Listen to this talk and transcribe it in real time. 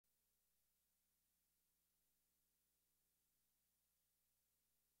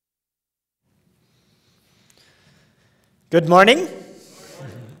Good morning.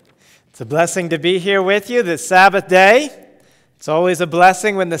 It's a blessing to be here with you this Sabbath day. It's always a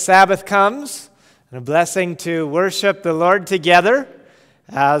blessing when the Sabbath comes, and a blessing to worship the Lord together.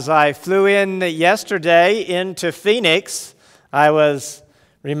 As I flew in yesterday into Phoenix, I was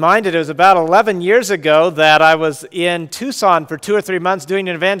reminded it was about 11 years ago that I was in Tucson for 2 or 3 months doing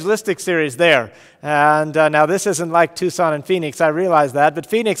an evangelistic series there. And now this isn't like Tucson and Phoenix, I realize that, but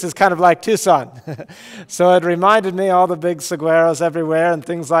Phoenix is kind of like Tucson. So it reminded me, all the big saguaros everywhere and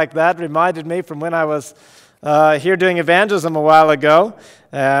things like that, reminded me from when I was here doing evangelism a while ago.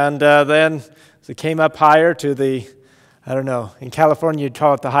 And then as it came up higher to the, I don't know, in California you'd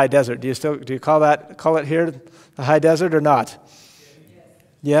call it the high desert. Do you call it here the high desert or not?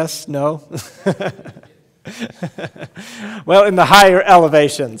 Yes? No? Well, in the higher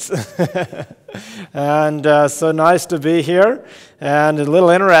elevations. And so nice to be here. And a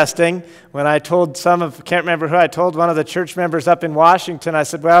little interesting, when I told can't remember who, I told one of the church members up in Washington, I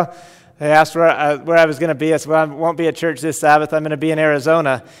said, well, they asked where I was going to be. I said, well, I won't be at church this Sabbath. I'm going to be in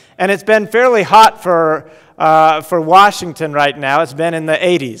Arizona. And it's been fairly hot for Washington right now. It's been in the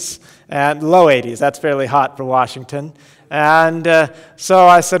 80s, and low 80s. That's fairly hot for Washington. And so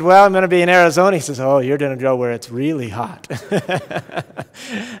I said, well, I'm going to be in Arizona. He says, oh, you're going to go where it's really hot.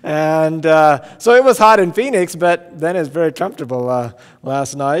 And so it was hot in Phoenix, but then it was very comfortable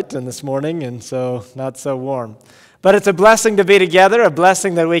last night and this morning, and so not so warm. But it's a blessing to be together, a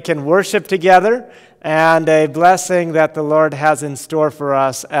blessing that we can worship together, and a blessing that the Lord has in store for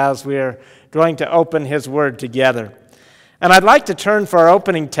us as we're going to open His Word together. And I'd like to turn for our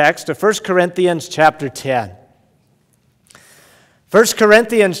opening text to 1 Corinthians chapter 10. 1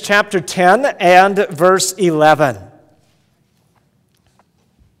 Corinthians chapter 10 and verse 11.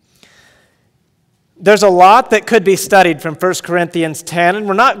 There's a lot that could be studied from 1 Corinthians 10, and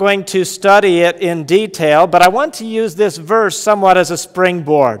we're not going to study it in detail, but I want to use this verse somewhat as a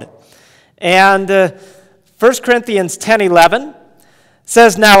springboard. And 1 Corinthians 10:11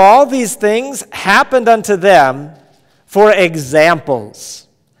 says, "Now all these things happened unto them for examples,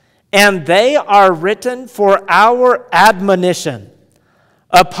 and they are written for our admonition,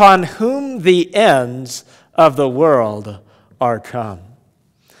 upon whom the ends of the world are come."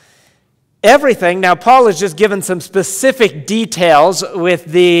 Everything, now Paul has just given some specific details with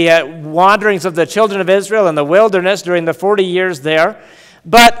the wanderings of the children of Israel in the wilderness during the 40 years there.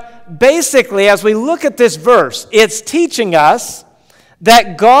 But basically, as we look at this verse, it's teaching us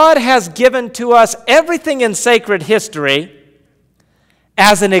that God has given to us everything in sacred history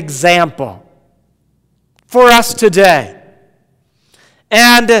as an example for us today.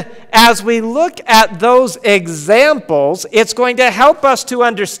 And as we look at those examples, it's going to help us to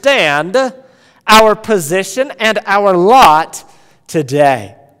understand our position and our lot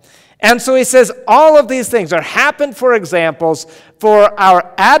today. And so he says, all of these things are happened for examples, for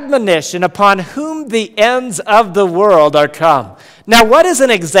our admonition, upon whom the ends of the world are come. Now, what is an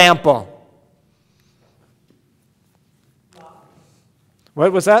example?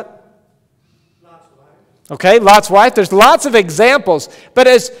 What was that? Okay, Lot's wife. There's lots of examples. But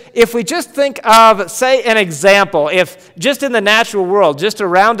if we just think of, say, an example, if just in the natural world, just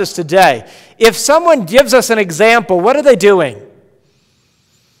around us today, if someone gives us an example, what are they doing?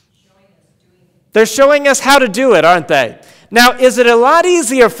 They're showing us how to do it, aren't they? Now, is it a lot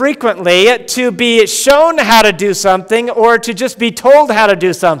easier frequently to be shown how to do something or to just be told how to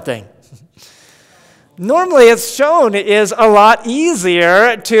do something? Normally, it's shown is a lot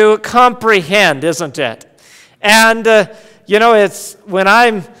easier to comprehend, isn't it? And, it's when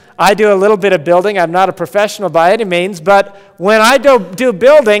I do a little bit of building. I'm not a professional by any means, but when I do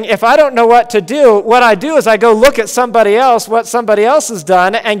building, if I don't know what to do, what I do is I go look at somebody else, what somebody else has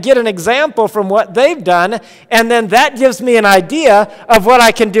done, and get an example from what they've done, and then that gives me an idea of what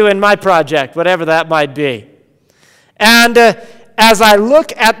I can do in my project, whatever that might be. And as I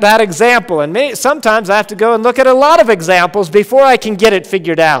look at that example, and sometimes I have to go and look at a lot of examples before I can get it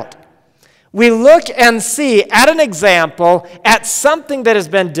figured out. We look and see at an example, at something that has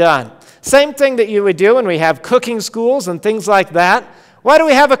been done. Same thing that you would do when we have cooking schools and things like that. Why do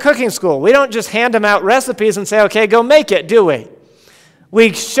we have a cooking school? We don't just hand them out recipes and say, okay, go make it, do we?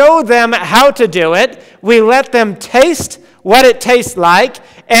 We show them how to do it. We let them taste what it tastes like.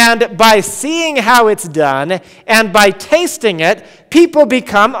 And by seeing how it's done and by tasting it, people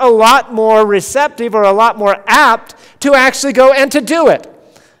become a lot more receptive or a lot more apt to actually go and to do it,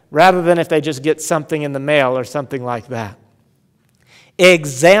 rather than if they just get something in the mail or something like that.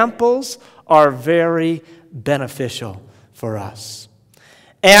 Examples are very beneficial for us.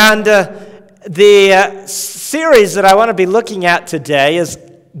 And the series that I want to be looking at today is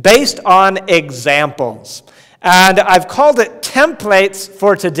based on examples. And I've called it templates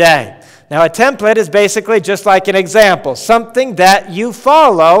for today. Now, a template is basically just like an example, something that you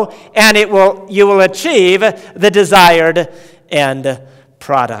follow and you will achieve the desired end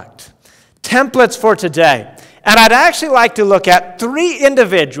product. Templates for today. And I'd actually like to look at 3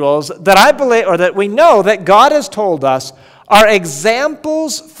 individuals that I believe, or that we know that God has told us are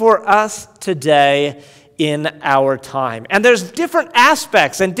examples for us today in our time. And there's different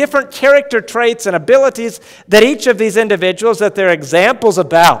aspects and different character traits and abilities that each of these individuals that they're examples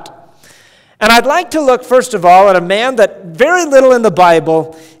about. And I'd like to look first of all at a man that very little in the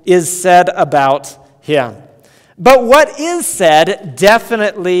Bible is said about him. But what is said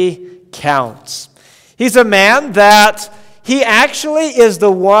definitely counts. He's a man that he actually is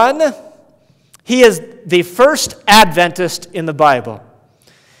he is the first Adventist in the Bible.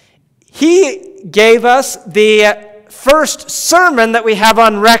 He gave us the first sermon that we have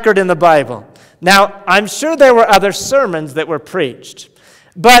on record in the Bible. Now, I'm sure there were other sermons that were preached,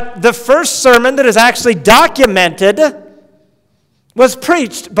 but the first sermon that is actually documented was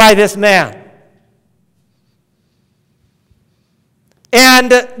preached by this man.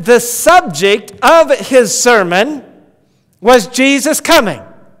 And the subject of his sermon was Jesus coming.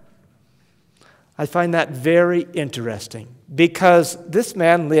 I find that very interesting because this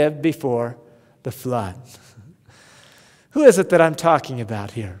man lived before the flood. Who is it that I'm talking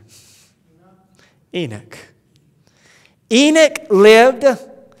about here? Enoch. Enoch lived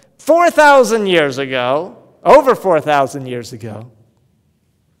 4,000 years ago, over 4,000 years ago.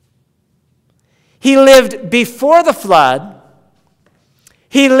 He lived before the flood.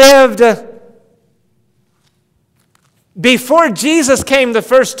 He lived before Jesus came the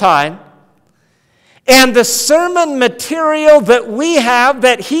first time. And the sermon material that we have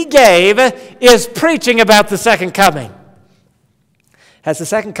that he gave is preaching about the second coming. Has the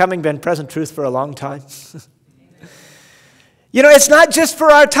second coming been present truth for a long time? You know, it's not just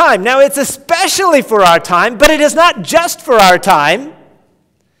for our time. Now, it's especially for our time, but it is not just for our time.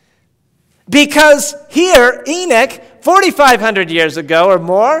 Because here, Enoch, 4,500 years ago or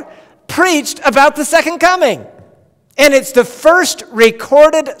more, preached about the second coming. And it's the first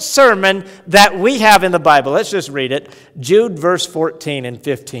recorded sermon that we have in the Bible. Let's just read it. Jude, verse 14 and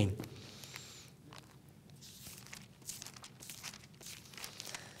 15.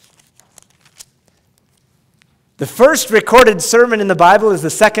 The first recorded sermon in the Bible is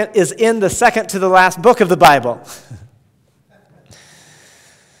in the second to the last book of the Bible.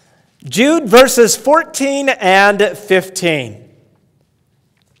 Jude, verses 14 and 15.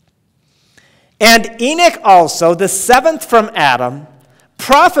 And Enoch also, the seventh from Adam,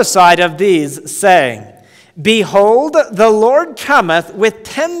 prophesied of these, saying, Behold, the Lord cometh with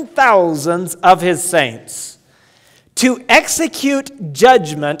 10,000s of his saints, to execute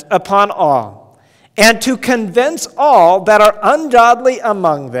judgment upon all, and to convince all that are ungodly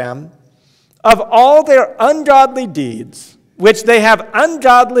among them of all their ungodly deeds, which they have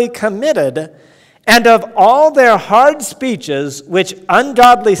ungodly committed, and of all their hard speeches which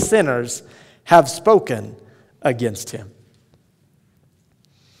ungodly sinners have spoken against him.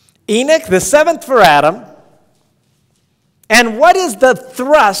 Enoch, the seventh for Adam. And what is the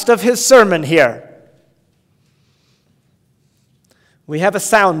thrust of his sermon here? We have a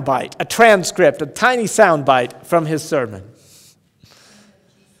sound bite, a transcript, a tiny sound bite from his sermon.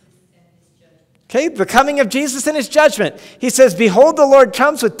 Okay, the coming of Jesus and his judgment. He says, Behold, the Lord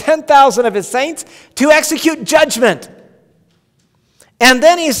comes with 10,000 of his saints to execute judgment. And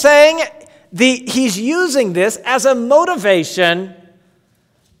then he's saying, he's using this as a motivation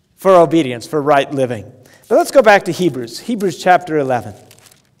for obedience, for right living. But let's go back to Hebrews chapter 11.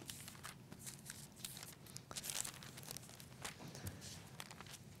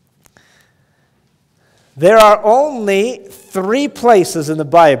 There are only 3 places in the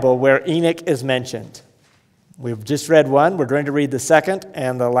Bible where Enoch is mentioned. We've just read one. We're going to read the second,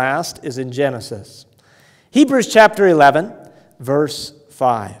 and the last is in Genesis. Hebrews chapter 11, verse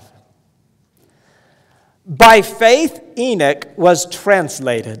 5. By faith Enoch was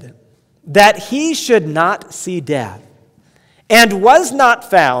translated, that he should not see death, and was not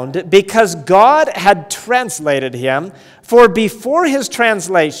found, because God had translated him. For before his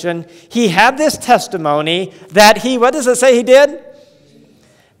translation, he had this testimony that he, what does it say he did?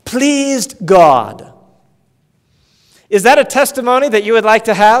 Pleased God. Is that a testimony that you would like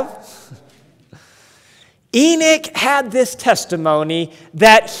to have? Enoch had this testimony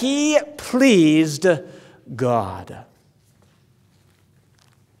that he pleased God.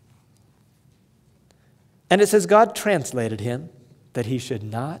 And it says God translated him that he should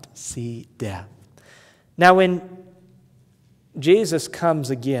not see death. Now, in Jesus comes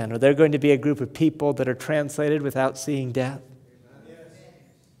again, are there going to be a group of people that are translated without seeing death?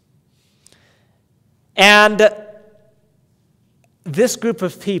 And this group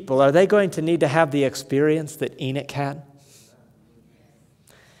of people, are they going to need to have the experience that Enoch had?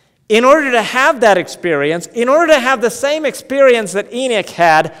 In order to have that experience, in order to have the same experience that Enoch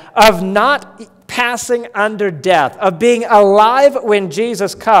had of not passing under death, of being alive when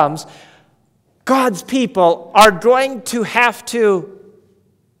Jesus comes, God's people are going to have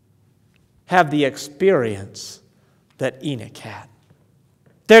the experience that Enoch had.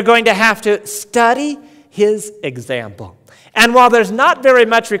 They're going to have to study his example. And while there's not very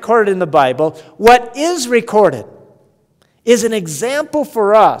much recorded in the Bible, what is recorded is an example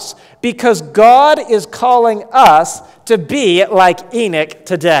for us because God is calling us to be like Enoch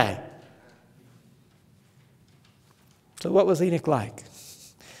today. So what was Enoch like?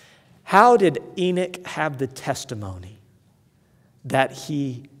 How did Enoch have the testimony that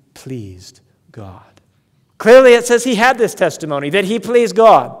he pleased God? Clearly it says he had this testimony, that he pleased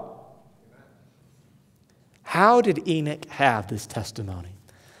God. How did Enoch have this testimony?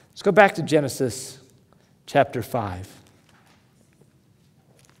 Let's go back to Genesis chapter 5.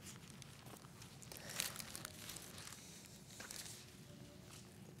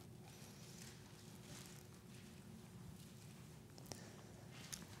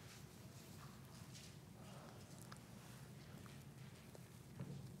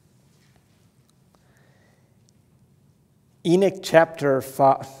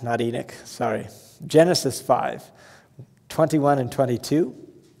 Genesis 5, 21 and 22.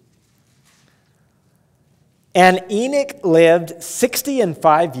 And Enoch lived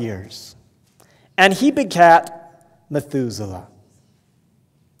 65 years, and he begat Methuselah.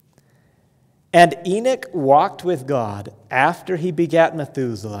 And Enoch walked with God after he begat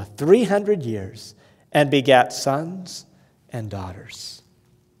Methuselah 300 years, and begat sons and daughters.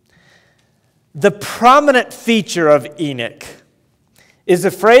 The prominent feature of Enoch is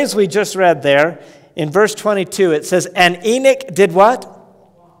the phrase we just read there in verse 22. It says, and Enoch did what?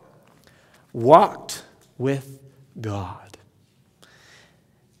 Walked with God.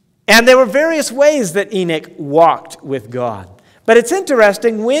 And there were various ways that Enoch walked with God. But it's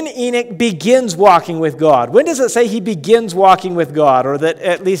interesting when Enoch begins walking with God. When does it say he begins walking with God, or that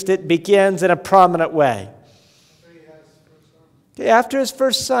at least it begins in a prominent way? After his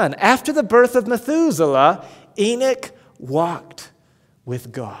first son, after the birth of Methuselah, Enoch walked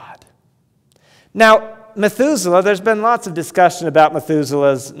with God. Now, Methuselah, there's been lots of discussion about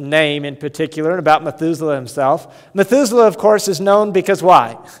Methuselah's name in particular and about Methuselah himself. Methuselah, of course, is known because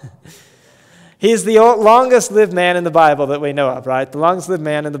why? He's the longest lived man in the Bible that we know of, right? The longest lived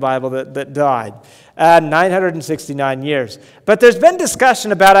man in the Bible that died. 969 years. But there's been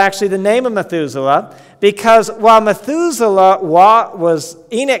discussion about actually the name of Methuselah because while Methuselah was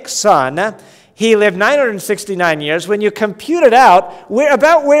Enoch's son, he lived 969 years. When you compute it out,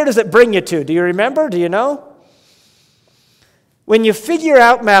 where does it bring you to? Do you remember? Do you know? When you figure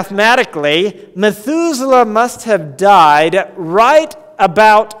out mathematically, Methuselah must have died right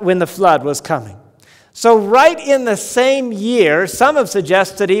about when the flood was coming. So right in the same year, some have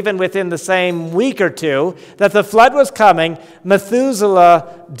suggested even within the same week or two, that the flood was coming,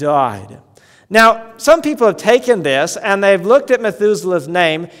 Methuselah died. Now, some people have taken this and they've looked at Methuselah's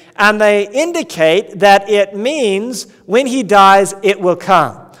name and they indicate that it means when he dies, it will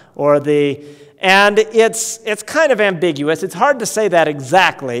come. And it's kind of ambiguous. It's hard to say that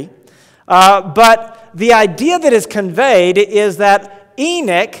exactly. But the idea that is conveyed is that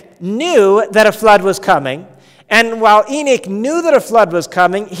Enoch knew that a flood was coming, and while Enoch knew that a flood was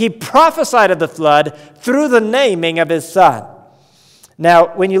coming, he prophesied of the flood through the naming of his son.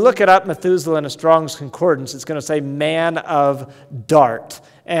 Now, when you look it up, Methuselah in a Strong's Concordance, it's going to say man of dart.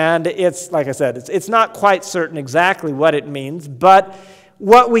 And it's, like I said, it's not quite certain exactly what it means, but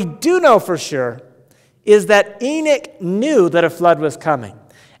what we do know for sure is that Enoch knew that a flood was coming.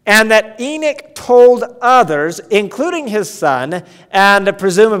 And that Enoch told others, including his son, and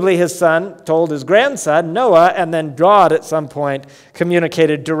presumably his son told his grandson, Noah, and then God at some point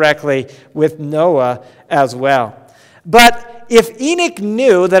communicated directly with Noah as well. But if Enoch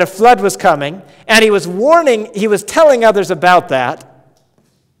knew that a flood was coming, and he was telling others about that,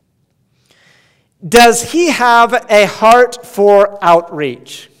 does he have a heart for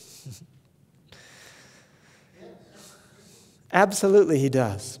outreach? Absolutely he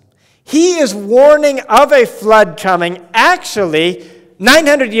does. He is warning of a flood coming actually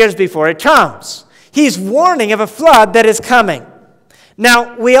 900 years before it comes. He's warning of a flood that is coming.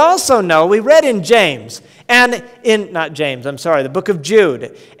 Now, we also know, we read in James, And the book of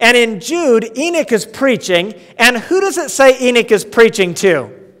Jude. And in Jude, Enoch is preaching. And who does it say Enoch is preaching to?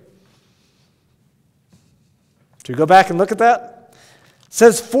 Should we go back and look at that? It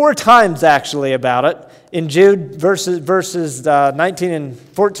says 4 times actually about it in Jude verses 19 and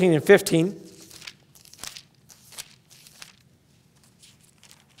 14 and 15.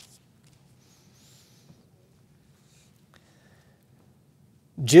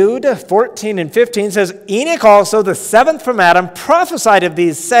 Jude 14 and 15 says, Enoch also, the 7th from Adam, prophesied of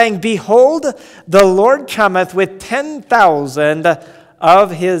these, saying, Behold, the Lord cometh with 10,000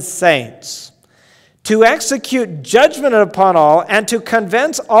 of his saints, to execute judgment upon all, and to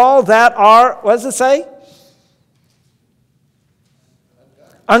convince all that are, what does it say?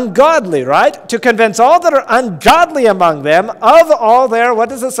 Ungodly, right? To convince all that are ungodly among them of all their, what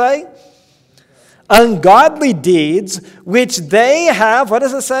does it say? Ungodly deeds, which they have, what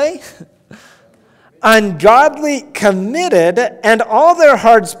does it say? Ungodly committed, and all their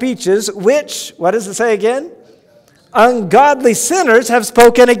hard speeches, which, what does it say again? Ungodly sinners have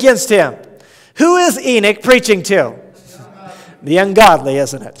spoken against him. Who is Enoch preaching to? The ungodly,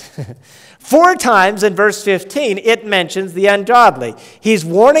 isn't it? 4 times in verse 15, it mentions the ungodly. He's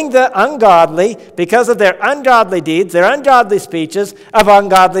warning the ungodly because of their ungodly deeds, their ungodly speeches of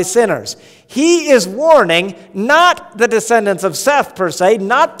ungodly sinners. He is warning not the descendants of Seth per se,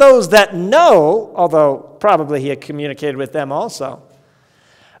 not those that know, although probably he had communicated with them also.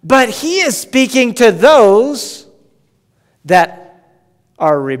 But he is speaking to those that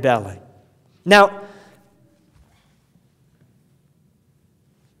are rebelling. Now,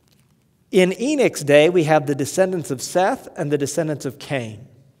 in Enoch's day, we have the descendants of Seth and the descendants of Cain.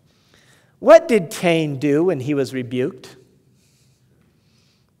 What did Cain do when he was rebuked?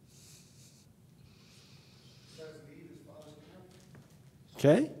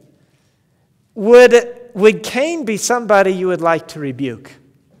 Okay. Would Cain be somebody you would like to rebuke?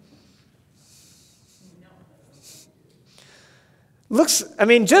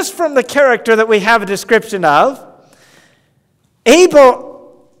 Just from the character that we have a description of,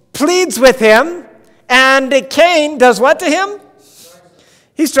 Abel pleads with him, and Cain does what to him?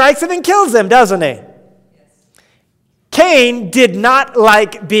 He strikes him and kills him, doesn't he? Cain did not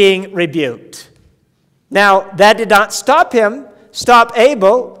like being rebuked. Now, that did not stop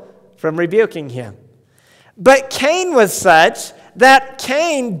Abel from rebuking him. But Cain was such that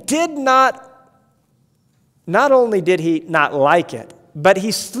Cain did not only did he not like it, but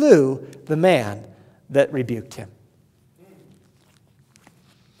he slew the man that rebuked him.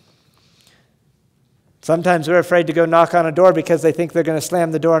 Sometimes we're afraid to go knock on a door because they think they're going to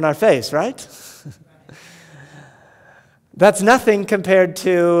slam the door in our face, right? That's nothing compared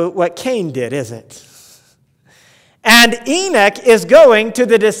to what Cain did, is it? And Enoch is going to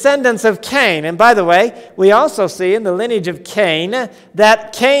the descendants of Cain. And by the way, we also see in the lineage of Cain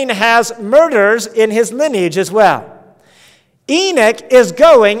that Cain has murders in his lineage as well. Enoch is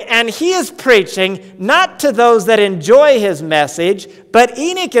going and he is preaching not to those that enjoy his message, but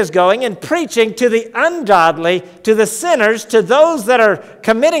Enoch is going and preaching to the ungodly, to the sinners, to those that are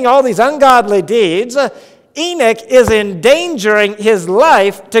committing all these ungodly deeds. Enoch is endangering his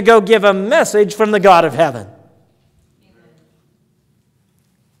life to go give a message from the God of heaven.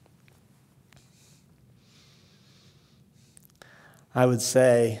 I would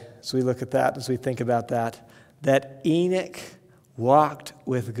say, as we look at that, as we think about that Enoch walked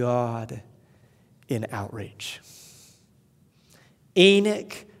with God in outreach.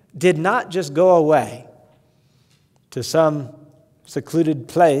 Enoch did not just go away to some secluded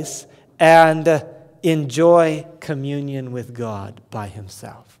place and enjoy communion with God by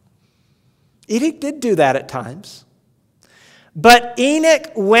himself. Enoch did do that at times. But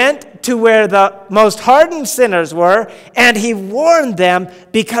Enoch went to where the most hardened sinners were, and he warned them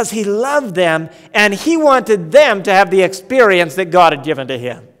because he loved them, and he wanted them to have the experience that God had given to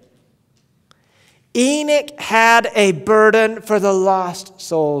him. Enoch had a burden for the lost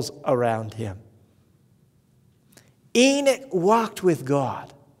souls around him. Enoch walked with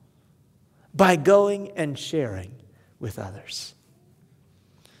God by going and sharing with others.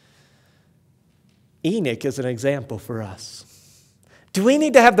 Enoch is an example for us. Do we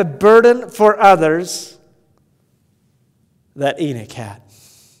need to have the burden for others that Enoch had?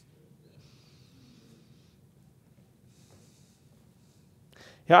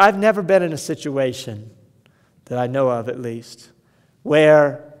 You know, I've never been in a situation, that I know of at least,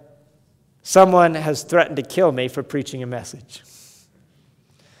 where someone has threatened to kill me for preaching a message.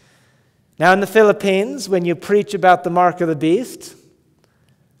 Now in the Philippines, when you preach about the mark of the beast,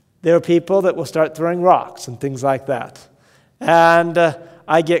 there are people that will start throwing rocks and things like that. And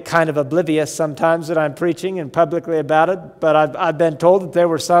I get kind of oblivious sometimes that I'm preaching and publicly about it, but I've been told that there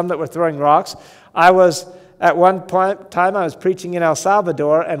were some that were throwing rocks. At one time, I was preaching in El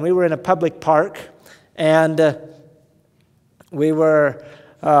Salvador, and we were in a public park, and we were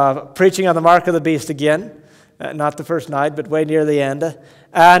preaching on the mark of the beast again. Not the first night, but way near the end.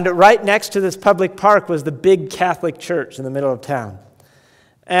 And right next to this public park was the big Catholic church in the middle of town.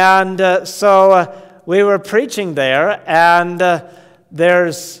 And so we were preaching there, and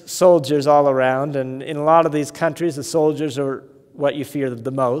there's soldiers all around. And in a lot of these countries, the soldiers are what you fear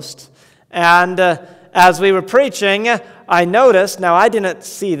the most. And as we were preaching, I noticed, now I didn't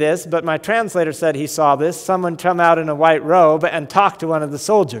see this, but my translator said he saw this, someone come out in a white robe and talk to one of the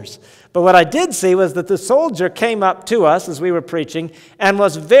soldiers. But what I did see was that the soldier came up to us as we were preaching and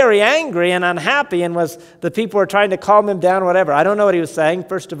was very angry and unhappy, and the people were trying to calm him down or whatever. I don't know what he was saying.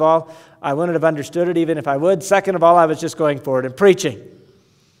 First of all, I wouldn't have understood it even if I would. Second of all, I was just going forward and preaching.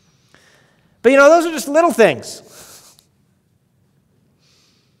 But those are just little things.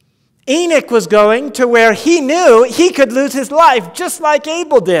 Enoch was going to where he knew he could lose his life just like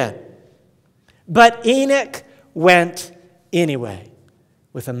Abel did. But Enoch went anyway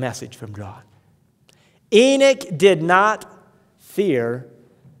with a message from God. Enoch did not fear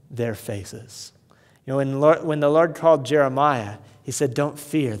their faces. When the Lord called Jeremiah, he said, don't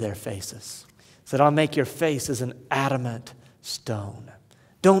fear their faces. He said, I'll make your face as an adamant stone.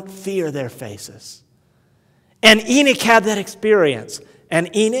 Don't fear their faces. And Enoch had that experience.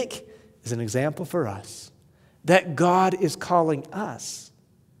 And Enoch is an example for us that God is calling us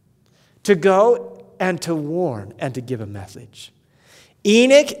to go and to warn and to give a message.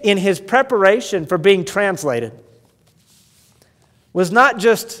 Enoch, in his preparation for being translated, was not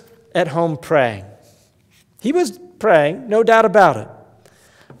just at home praying. He was praying, no doubt about it.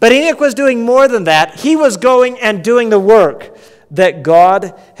 But Enoch was doing more than that. He was going and doing the work that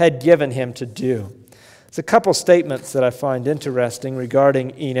God had given him to do. There's a couple statements that I find interesting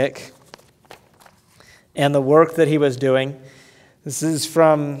regarding Enoch and the work that he was doing. This is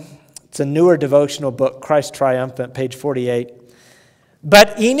it's a newer devotional book, Christ Triumphant, page 48.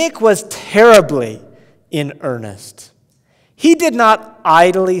 But Enoch was terribly in earnest. He did not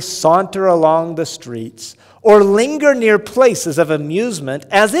idly saunter along the streets or linger near places of amusement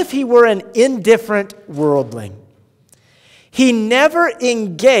as if he were an indifferent worldling. He never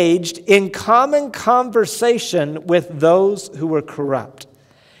engaged in common conversation with those who were corrupt,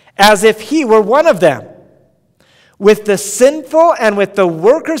 as if he were one of them. With the sinful and with the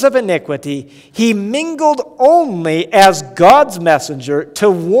workers of iniquity, he mingled only as God's messenger to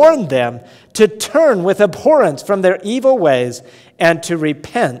warn them to turn with abhorrence from their evil ways and to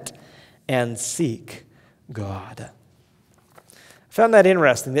repent and seek God. I found that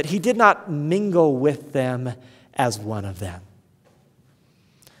interesting, that he did not mingle with them as one of them.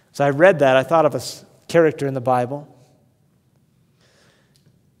 So I read that. I thought of a character in the Bible.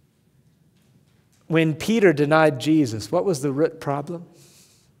 When Peter denied Jesus, what was the root problem?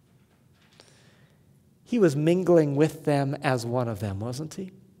 He was mingling with them as one of them, wasn't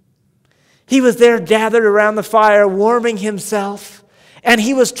he? He was there gathered around the fire, warming himself, and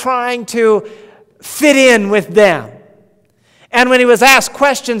he was trying to fit in with them. And when he was asked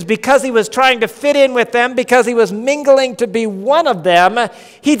questions, because he was trying to fit in with them, because he was mingling to be one of them,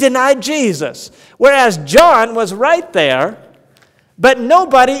 he denied Jesus. Whereas John was right there, but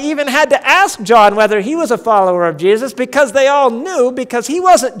nobody even had to ask John whether he was a follower of Jesus, because they all knew, because he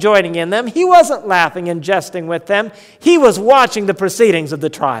wasn't joining in them. He wasn't laughing and jesting with them. He was watching the proceedings of the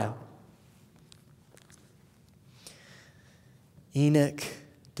trial. Enoch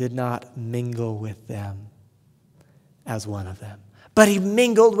did not mingle with them as one of them, but he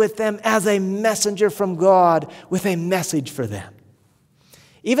mingled with them as a messenger from God with a message for them.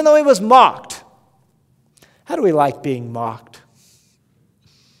 Even though he was mocked. How do we like being mocked?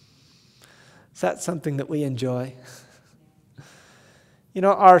 Is that something that we enjoy?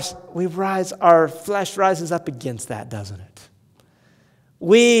 Our flesh rises up against that, doesn't it?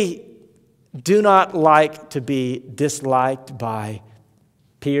 We do not like to be disliked by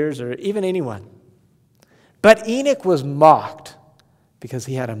peers or even anyone. But Enoch was mocked because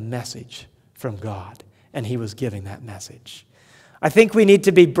he had a message from God, and he was giving that message. I think we need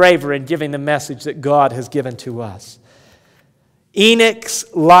to be braver in giving the message that God has given to us.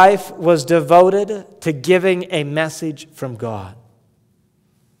 Enoch's life was devoted to giving a message from God.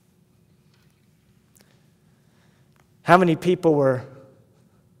 How many people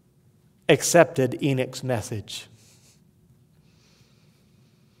accepted Enoch's message?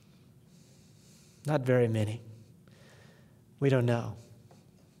 Not very many. We don't know.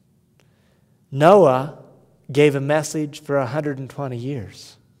 Noah gave a message for 120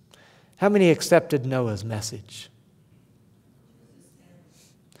 years. How many accepted Noah's message?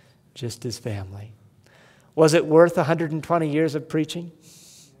 Just his family. Was it worth 120 years of preaching?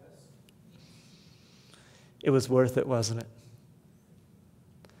 It was worth it, wasn't it?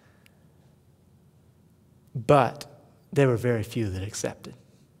 But there were very few that accepted.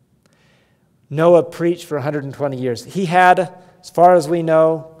 Noah preached for 120 years. He had, as far as we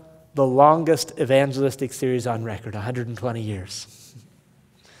know, the longest evangelistic series on record, 120 years.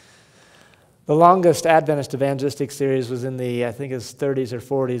 The longest Adventist evangelistic series was in the, I think it was 30s or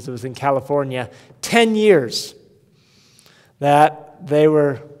 40s. It was in California. 10 years that they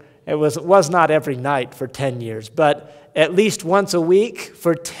were, it was not every night for 10 years, but at least once a week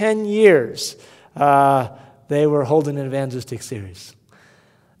for 10 years, they were holding an evangelistic series.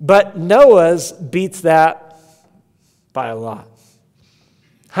 But Noah's beats that by a lot.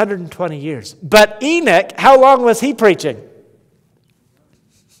 120 years. But Enoch, how long was he preaching?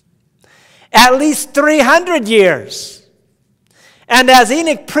 At least 300 years. And as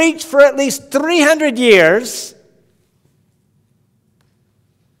Enoch preached for at least 300 years,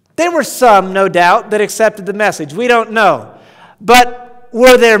 there were some, no doubt, that accepted the message. We don't know. But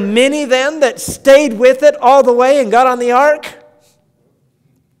were there many then that stayed with it all the way and got on the ark?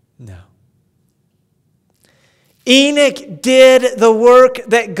 No. Enoch did the work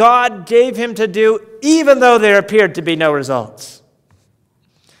that God gave him to do, even though there appeared to be no results.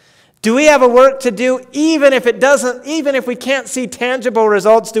 Do we have a work to do even if we can't see tangible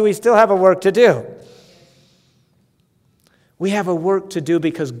results, do we still have a work to do? We have a work to do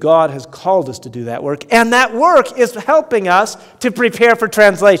because God has called us to do that work, and that work is helping us to prepare for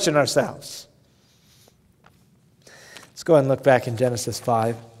translation ourselves. Let's go ahead and look back in Genesis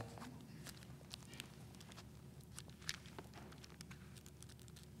 5.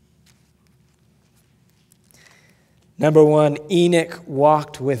 Number one, Enoch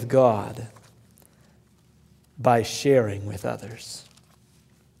walked with God by sharing with others.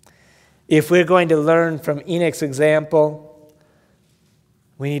 If we're going to learn from Enoch's example,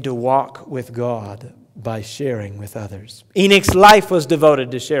 we need to walk with God by sharing with others. Enoch's life was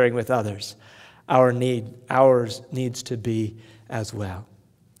devoted to sharing with others. Ours needs to be as well.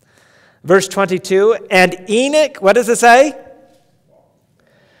 Verse 22, and Enoch, what does it say?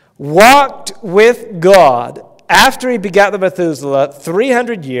 Walked with God after he begat the Methuselah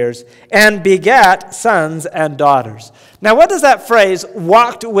 300 years and begat sons and daughters. Now, what does that phrase,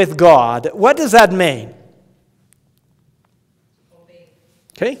 walked with God, what does that mean?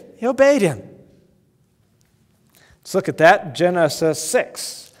 Okay, he obeyed him. Let's look at that, Genesis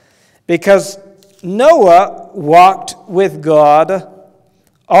 6. Because Noah walked with God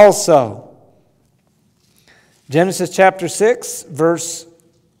also. Genesis chapter 6, verse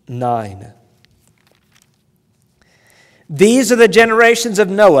 9. These are the generations of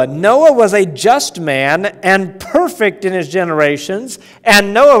Noah. Noah was a just man and perfect in his generations.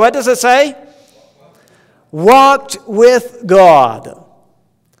 And Noah, what does it say? Walked with God.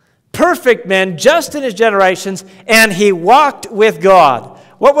 Perfect man, just in his generations, and he walked with God.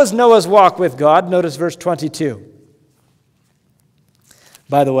 What was Noah's walk with God? Notice verse 22.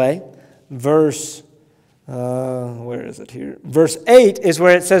 By the way, where is it here? Verse 8 is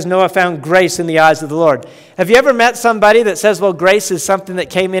where it says Noah found grace in the eyes of the Lord. Have you ever met somebody that says, well, grace is something that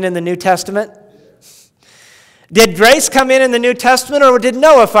came in the New Testament? Did grace come in the New Testament, or did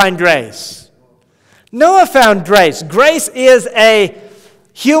Noah find grace? Noah found grace. Grace is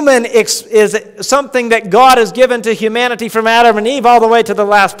is something that God has given to humanity from Adam and Eve all the way to the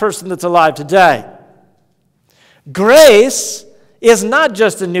last person that's alive today. Grace is not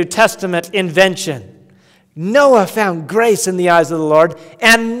just a New Testament invention. Noah found grace in the eyes of the Lord.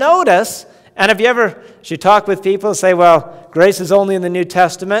 And notice, and have you ever, you talk with people and say, well, grace is only in the New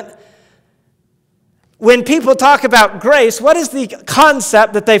Testament. When people talk about grace, what is the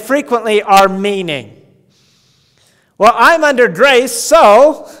concept that they frequently are meaning? Well, I'm under grace,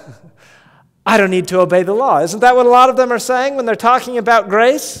 so I don't need to obey the law. Isn't that what a lot of them are saying when they're talking about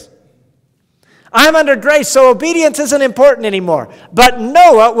grace? I'm under grace, so obedience isn't important anymore. But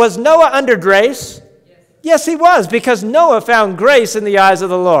was Noah under grace? Yes, he was, because Noah found grace in the eyes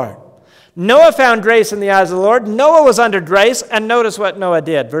of the Lord. Noah found grace in the eyes of the Lord. Noah was under grace, and notice what Noah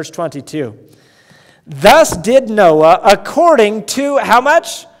did. Verse 22. Thus did Noah according to how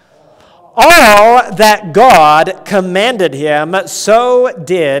much? All that God commanded him, so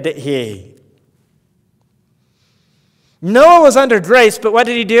did he. Noah was under grace, but what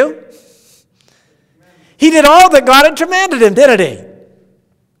did he do? He did all that God had commanded him, didn't he?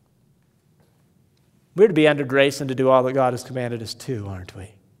 We're to be under grace and to do all that God has commanded us to, aren't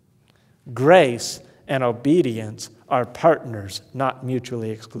we? Grace and obedience are partners, not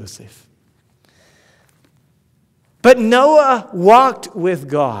mutually exclusive. But Noah walked with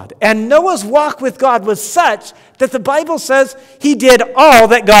God, and Noah's walk with God was such that the Bible says he did all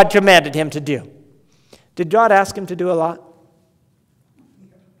that God commanded him to do. Did God ask him to do a lot?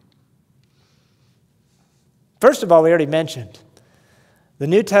 First of all, we already mentioned, the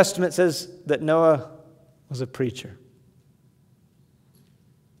New Testament says that Noah was a preacher.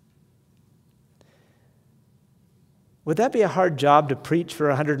 Would that be a hard job to preach for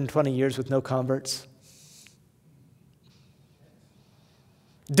 120 years with no converts?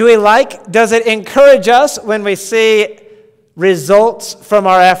 Does it encourage us when we see results from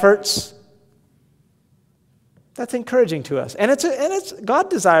our efforts? That's encouraging to us. And God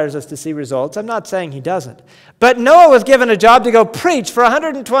desires us to see results. I'm not saying he doesn't. But Noah was given a job to go preach for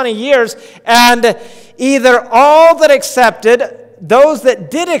 120 years, and either all that accepted, those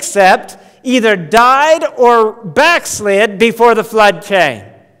that did accept, either died or backslid before the flood came.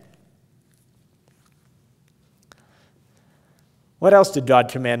 What else did God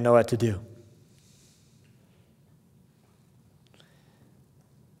command Noah to do?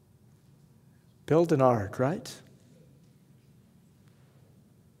 Build an ark, right?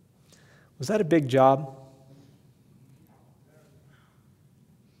 Was that a big job?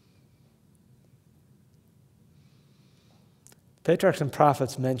 Patriarchs and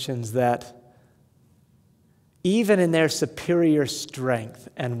Prophets mentions that even in their superior strength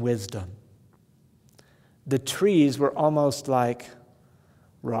and wisdom, the trees were almost like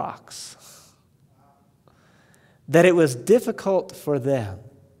rocks. That it was difficult for them.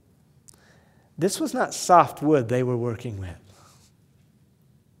 This was not soft wood they were working with.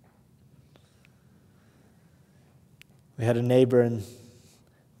 We had a neighbor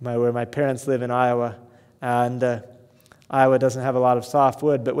where my parents live in Iowa, and Iowa doesn't have a lot of soft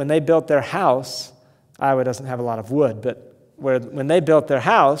wood, but when they built their house, Iowa doesn't have a lot of wood, but when they built their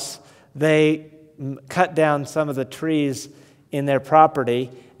house, they cut down some of the trees in their property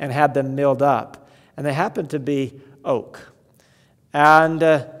and had them milled up. And they happened to be oak.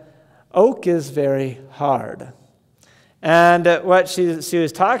 And oak is very hard. And what she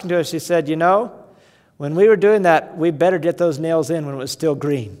was talking to us, she said, when we were doing that, we better get those nails in when it was still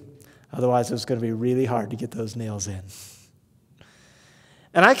green. Otherwise, it was going to be really hard to get those nails in.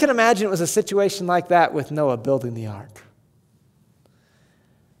 And I can imagine it was a situation like that with Noah building the ark.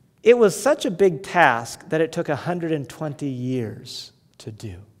 It was such a big task that it took 120 years to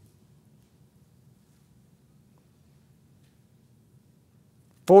do.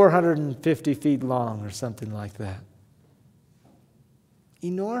 "450 feet long," or something like that.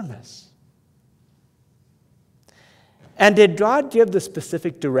 Enormous. And did God give the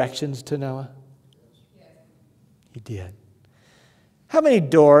specific directions to Noah? Yes. He did. How many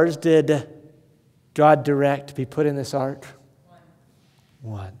doors did God direct to be put in this ark?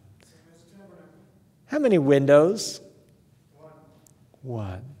 One. How many windows?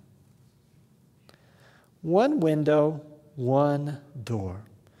 One. One window, one door.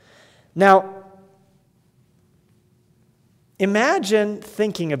 Now, imagine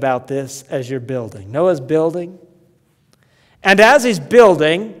thinking about this as you're building. Noah's building. And as he's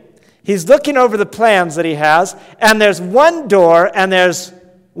building, he's looking over the plans that he has, and there's one door and there's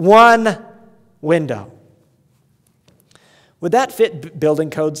one window. Would that fit building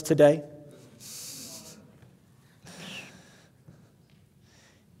codes today?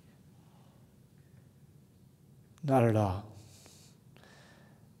 Not at all.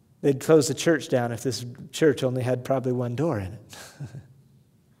 They'd close the church down if this church only had probably one door in it.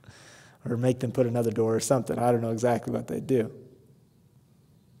 Or make them put another door or something. I don't know exactly what they'd do.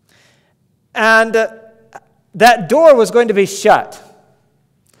 And that door was going to be shut.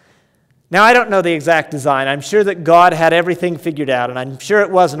 Now, I don't know the exact design. I'm sure that God had everything figured out, and I'm sure it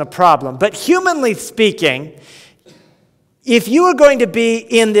wasn't a problem. But humanly speaking, if you were going to be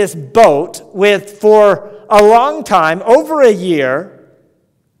in this boat for a long time, over a year,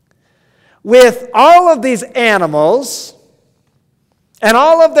 with all of these animals and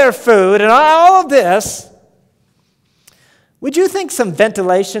all of their food and all of this, would you think some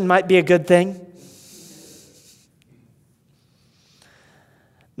ventilation might be a good thing?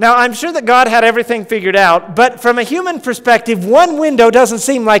 Now, I'm sure that God had everything figured out, but from a human perspective, one window doesn't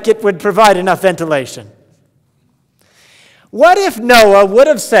seem like it would provide enough ventilation. What if Noah would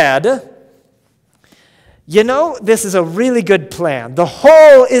have said, this is a really good plan. The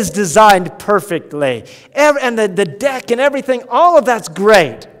hull is designed perfectly. And the deck and everything, all of that's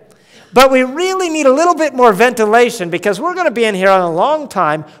great. But we really need a little bit more ventilation because we're going to be in here on a long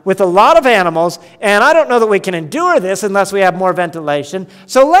time with a lot of animals, and I don't know that we can endure this unless we have more ventilation.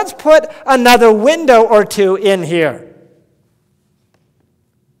 So let's put another window or two in here.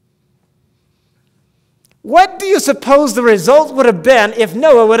 What do you suppose the result would have been if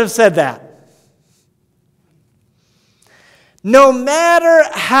Noah would have said that? No matter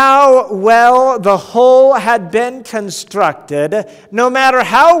how well the hole had been constructed, no matter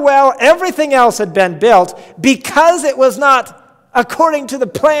how well everything else had been built, because it was not according to the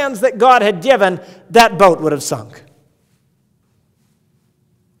plans that God had given, that boat would have sunk.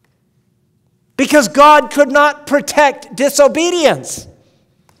 Because God could not protect disobedience.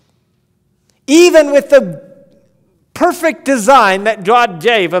 Even with the perfect design that God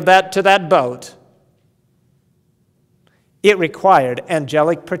gave to that boat, it required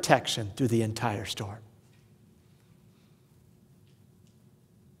angelic protection through the entire storm.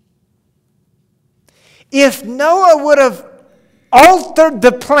 If Noah would have altered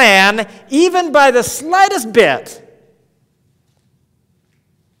the plan even by the slightest bit,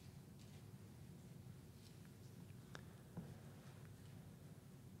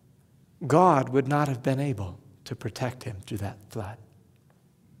 God would not have been able to protect him through that flood.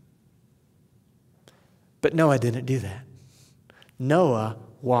 But Noah didn't do that. Noah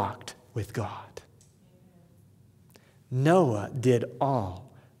walked with God. Noah did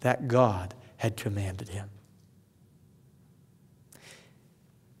all that God had commanded him.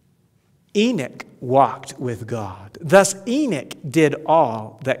 Enoch walked with God. Thus Enoch did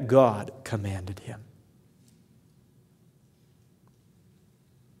all that God commanded him.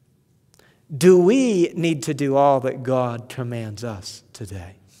 Do we need to do all that God commands us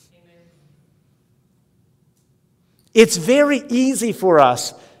today? Amen. It's very easy for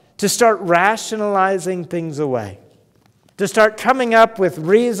us to start rationalizing things away, to start coming up with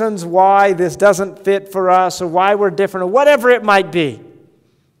reasons why this doesn't fit for us or why we're different or whatever it might be.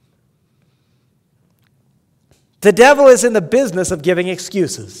 The devil is in the business of giving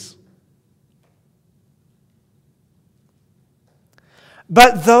excuses.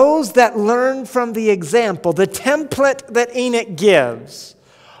 But those that learn from the example, the template that Enoch gives,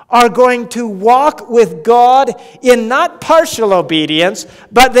 are going to walk with God in not partial obedience,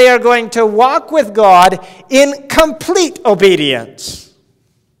 but they are going to walk with God in complete obedience.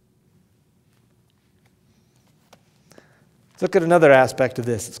 Let's look at another aspect of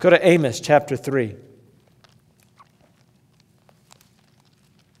this. Let's go to Amos chapter 3.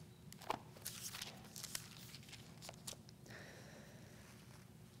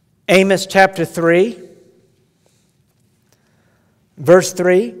 Amos chapter 3, verse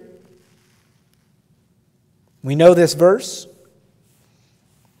 3. We know this verse.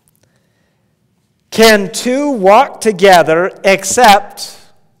 Can two walk together except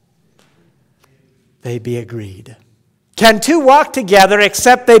they be agreed? Can two walk together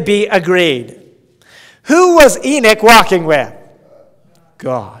except they be agreed? Who was Enoch walking with?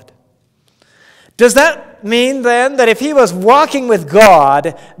 God. Does that mean then that if he was walking with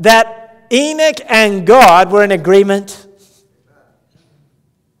God, that Enoch and God were in agreement?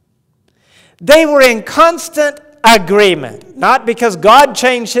 They were in constant agreement, not because God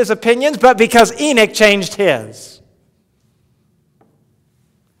changed his opinions, but because Enoch changed his.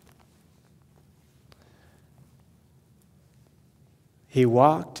 He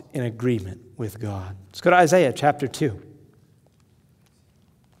walked in agreement with God. Let's go to Isaiah chapter 2.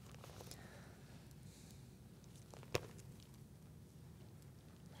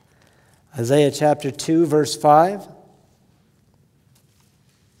 Isaiah chapter 2, verse 5.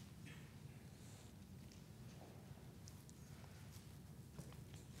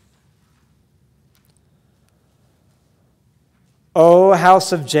 O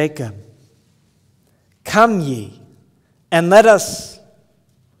house of Jacob, come ye, and let us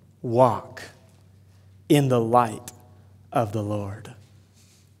walk in the light of the Lord.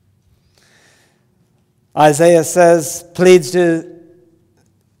 Isaiah pleads to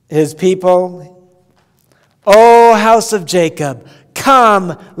his people, O house of Jacob,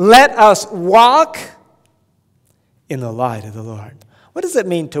 come, let us walk in the light of the Lord. What does it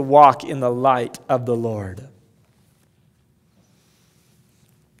mean to walk in the light of the Lord?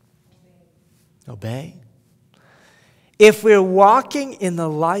 Obey. If we're walking in the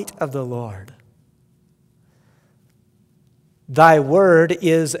light of the Lord, thy word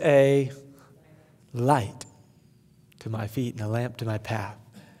is a light to my feet and a lamp to my path.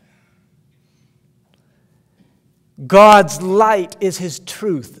 God's light is his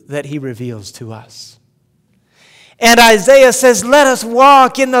truth that he reveals to us. And Isaiah says, let us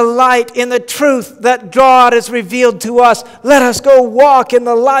walk in the light, in the truth that God has revealed to us. Let us go walk in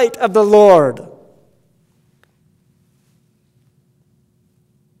the light of the Lord.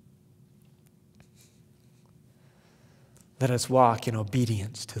 Let us walk in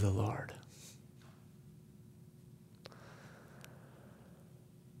obedience to the Lord.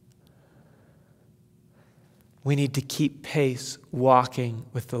 We need to keep pace walking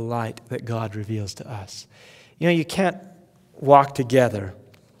with the light that God reveals to us. You know, you can't walk together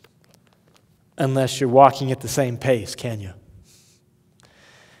unless you're walking at the same pace, can you?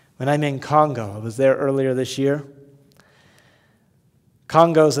 When I'm in Congo, I was there earlier this year.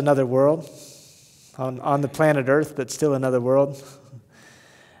 Congo's another world on the planet Earth, but still another world.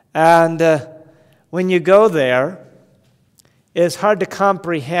 And when you go there, it's hard to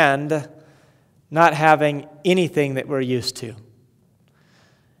comprehend not having anything that we're used to.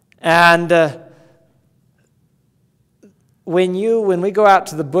 And when we go out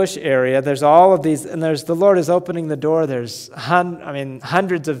to the bush area, there's all of these, and the Lord is opening the door. There's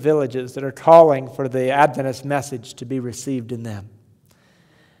hundreds of villages that are calling for the Adventist message to be received in them.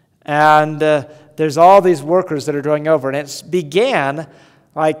 And there's all these workers that are going over. And it began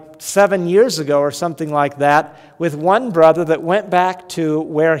like 7 years ago or something like that with one brother that went back to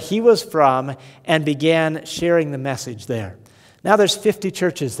where he was from and began sharing the message there. Now there's 50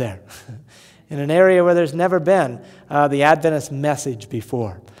 churches there in an area where there's never been the Adventist message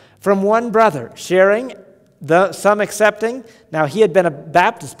before. From one brother sharing, some accepting. Now he had been a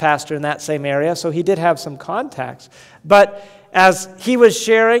Baptist pastor in that same area, so he did have some contacts. But as he was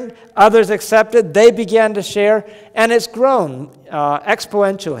sharing, others accepted, they began to share, and it's grown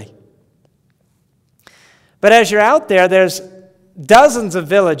exponentially. But as you're out there, there's dozens of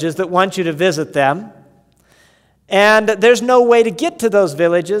villages that want you to visit them, and there's no way to get to those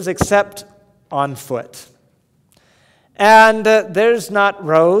villages except on foot. And there's not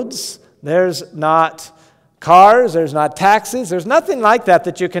roads, there's not cars, there's not taxis, there's nothing like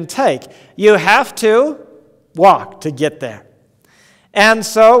that you can take. You have to walk to get there. And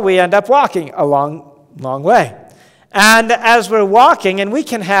so we end up walking a long way. And as we're walking, and we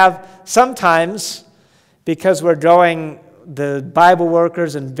can have sometimes, because we're going, the Bible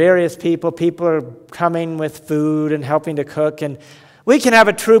workers and various people are coming with food and helping to cook, and we can have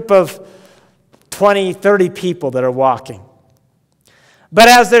a troop of 20, 30 people that are walking. But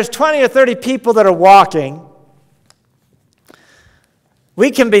as there's 20 or 30 people that are walking,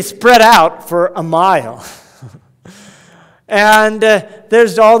 we can be spread out for a mile. And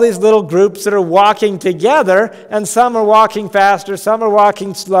there's all these little groups that are walking together, and some are walking faster, some are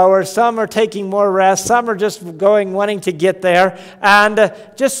walking slower, some are taking more rest, some are just wanting to get there, and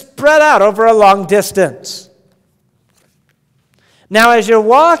just spread out over a long distance. Now, as you're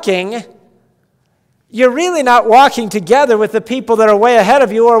walking, you're really not walking together with the people that are way ahead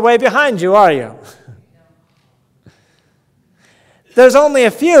of you or way behind you, are you? There's only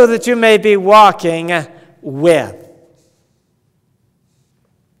a few that you may be walking with.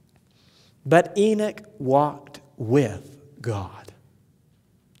 But Enoch walked with God.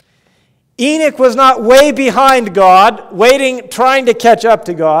 Enoch was not way behind God, trying to catch up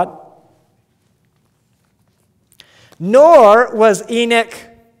to God. Nor was Enoch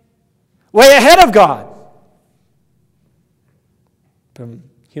way ahead of God, from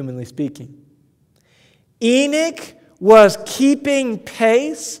humanly speaking. Enoch was keeping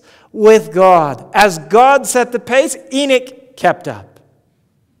pace with God. As God set the pace, Enoch kept up.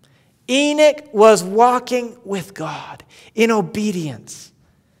 Enoch was walking with God in obedience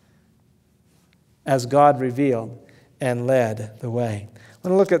as God revealed and led the way. I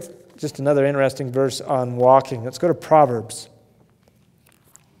want to look at just another interesting verse on walking. Let's go to Proverbs.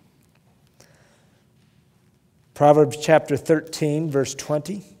 Proverbs chapter 13, verse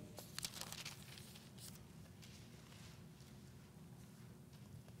 20.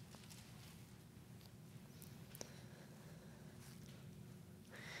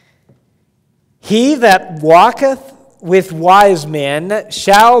 He that walketh with wise men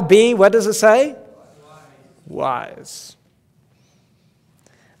shall be, what does it say? Wise.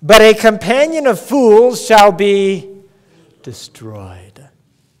 But a companion of fools shall be destroyed.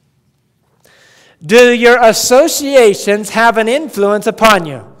 Do your associations have an influence upon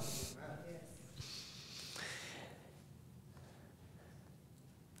you?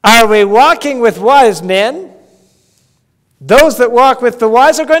 Are we walking with wise men? Those that walk with the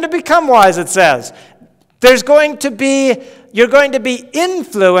wise are going to become wise, it says. You're going to be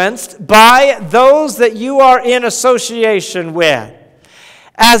influenced by those that you are in association with.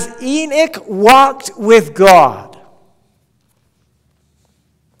 As Enoch walked with God,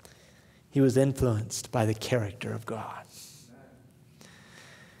 He was influenced by the character of God.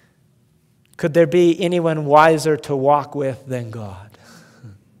 Could there be anyone wiser to walk with than God?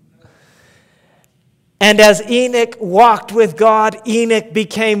 And as Enoch walked with God, Enoch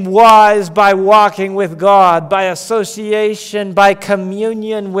became wise by walking with God, by association, by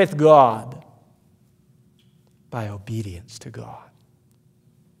communion with God, by obedience to God.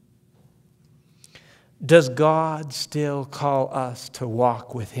 Does God still call us to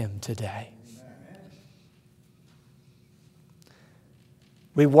walk with Him today?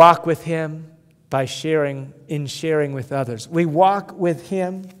 We walk with Him by sharing with others. We walk with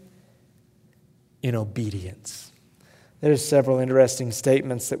Him in obedience. There's several interesting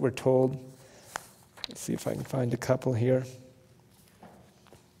statements that we're told. Let's see if I can find a couple here.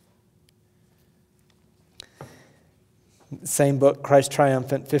 Same book, Christ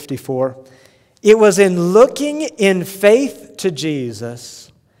Triumphant, 54. It was in looking in faith to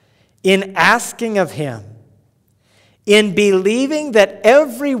Jesus, in asking of Him, in believing that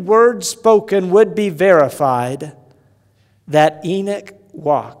every word spoken would be verified, that Enoch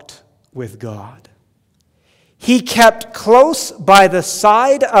walked with God. He kept close by the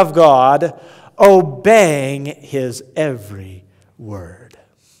side of God, obeying His every word.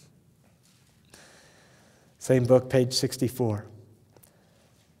 Same book, page 64.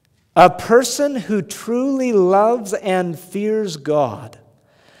 A person who truly loves and fears God,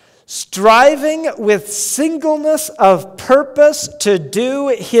 striving with singleness of purpose to do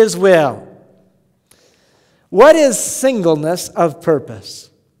His will. What is singleness of purpose?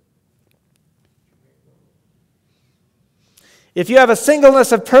 If you have a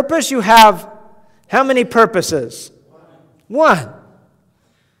singleness of purpose, you have how many purposes? One.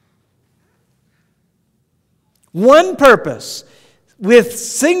 One purpose. With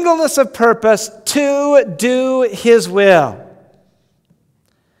singleness of purpose to do His will.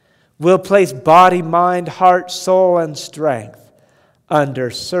 We'll place body, mind, heart, soul, and strength under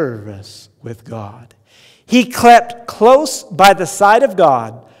service with God. He kept close by the side of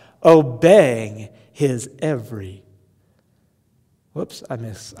God, obeying His every. Whoops, I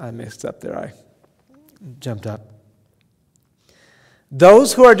mixed up there. I jumped up.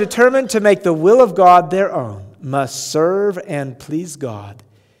 Those who are determined to make the will of God their own must serve and please God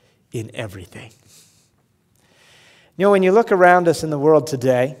in everything. You know, when you look around us in the world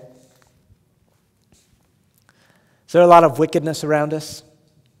today, is there a lot of wickedness around us?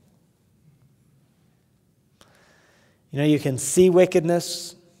 You know, you can see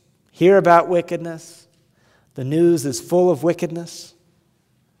wickedness, hear about wickedness. The news is full of wickedness.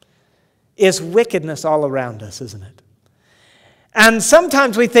 It's wickedness all around us, isn't it? And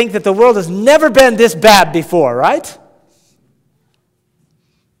sometimes we think that the world has never been this bad before, right?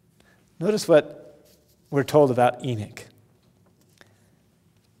 Notice what we're told about Enoch.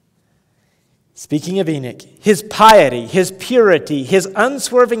 Speaking of Enoch, his piety, his purity, his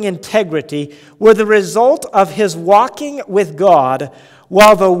unswerving integrity were the result of his walking with God,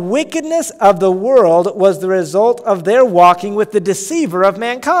 while the wickedness of the world was the result of their walking with the deceiver of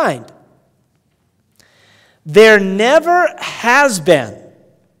mankind. There never has been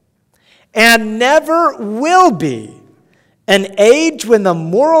and never will be an age when the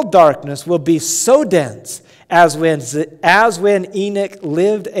moral darkness will be so dense as when Enoch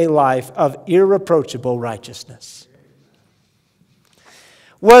lived a life of irreproachable righteousness.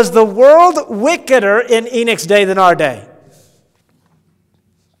 Was the world wickeder in Enoch's day than our day?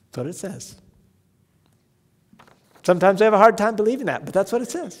 That's what it says. Sometimes I have a hard time believing that, but that's what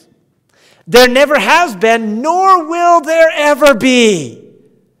it says. There never has been, nor will there ever be,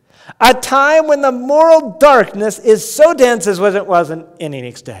 a time when the moral darkness is so dense as it wasn't in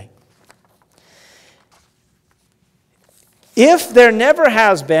Enoch's day. If there never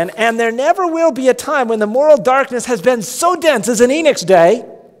has been, and there never will be a time when the moral darkness has been so dense as in Enoch's day,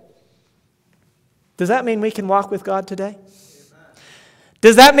 does that mean we can walk with God today?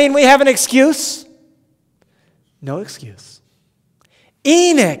 Does that mean we have an excuse? No excuse.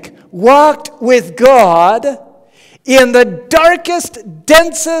 Enoch walked with God in the darkest,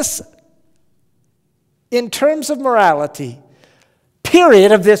 densest, in terms of morality,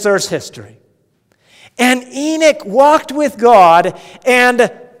 period of this earth's history. And Enoch walked with God,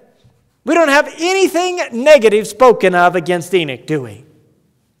 and we don't have anything negative spoken of against Enoch, do we?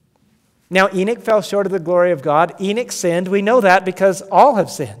 Now, Enoch fell short of the glory of God. Enoch sinned. We know that because all have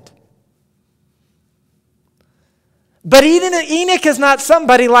sinned. But Enoch is not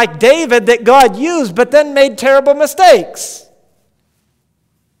somebody like David that God used but then made terrible mistakes.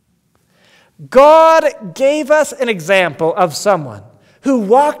 God gave us an example of someone who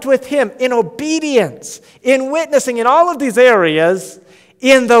walked with Him in obedience, in witnessing in all of these areas,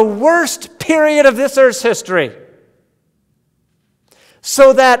 in the worst period of this earth's history,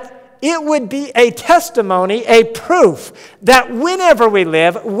 so that it would be a testimony, a proof that whenever we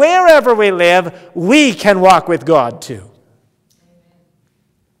live, wherever we live, we can walk with God too.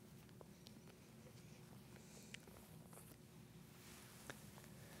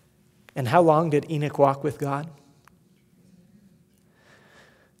 And how long did Enoch walk with God?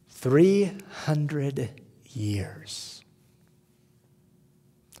 300 years.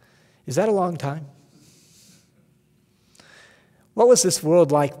 Is that a long time? What was this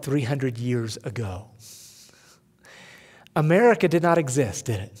world like 300 years ago? America did not exist,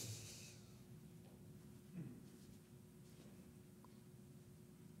 did it?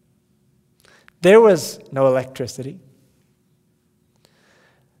 There was no electricity,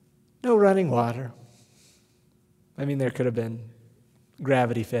 no running water. I mean, there could have been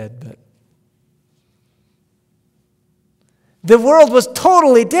gravity fed, but the world was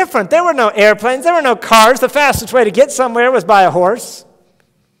totally different. There were no airplanes. There were no cars. The fastest way to get somewhere was by a horse.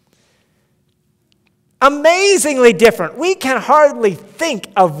 Amazingly different. We can hardly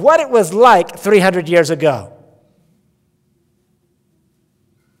think of what it was like 300 years ago.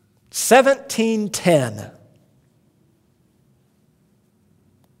 1710.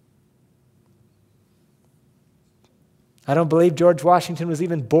 I don't believe George Washington was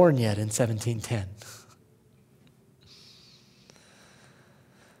even born yet in 1710.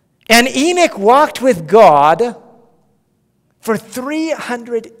 And Enoch walked with God for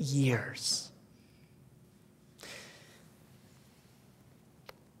 300 years.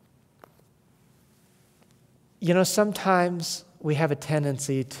 You know, sometimes we have a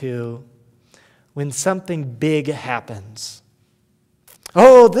tendency to, when something big happens,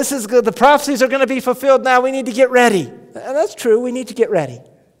 oh, this is good, the prophecies are going to be fulfilled now, we need to get ready. And that's true, we need to get ready.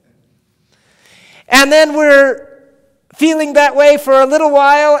 And then we're feeling that way for a little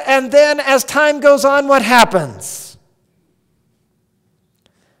while, and then as time goes on, what happens?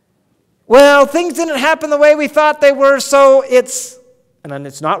 Well, things didn't happen the way we thought they were, so it's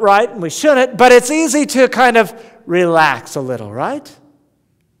not right, and we shouldn't, but it's easy to kind of relax a little, right?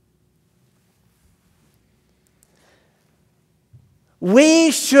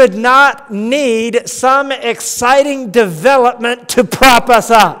 We should not need some exciting development to prop us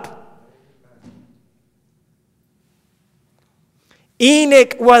up.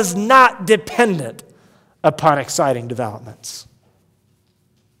 Enoch was not dependent upon exciting developments.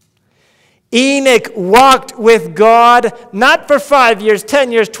 Enoch walked with God not for 5 years,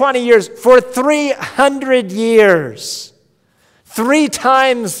 10 years, 20 years, for 300 years. 3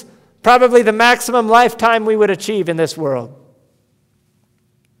 times probably the maximum lifetime we would achieve in this world.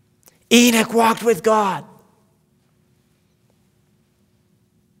 Enoch walked with God.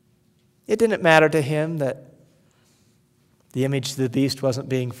 It didn't matter to him that the image of the beast wasn't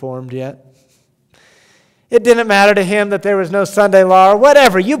being formed yet. It didn't matter to him that there was no Sunday law or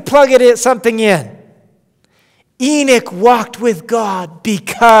whatever. You plug something in. Enoch walked with God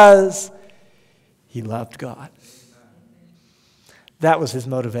because he loved God. That was his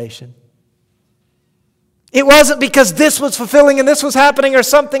motivation. It wasn't because this was fulfilling and this was happening or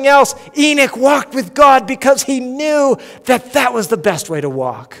something else. Enoch walked with God because he knew that that was the best way to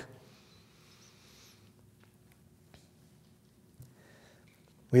walk.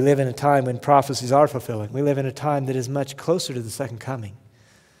 We live in a time when prophecies are fulfilling. We live in a time that is much closer to the second coming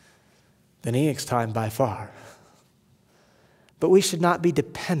than Enoch's time by far. But we should not be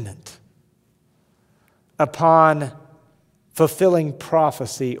dependent upon fulfilling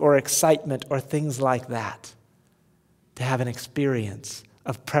prophecy or excitement or things like that to have an experience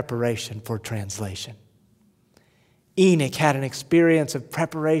of preparation for translation. Enoch had an experience of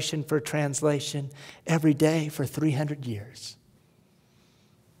preparation for translation every day for 300 years.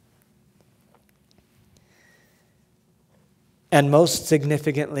 And most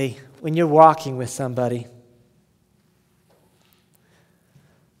significantly, when you're walking with somebody,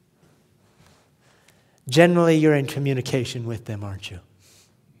 generally you're in communication with them, aren't you?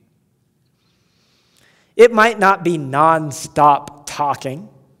 It might not be nonstop talking,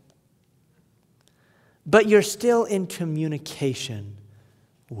 but you're still in communication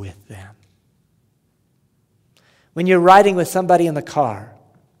with them. When you're riding with somebody in the car,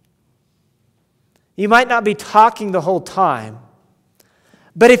 you might not be talking the whole time,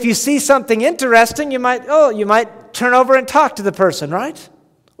 but if you see something interesting, you might turn over and talk to the person, right?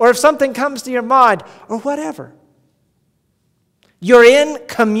 Or if something comes to your mind, or whatever. You're in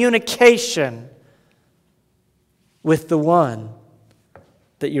communication with the one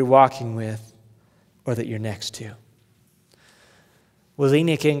that you're walking with or that you're next to. Was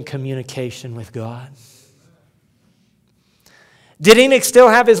Enoch in communication with God? Did Enoch still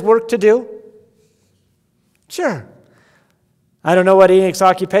have his work to do? Sure. I don't know what Enoch's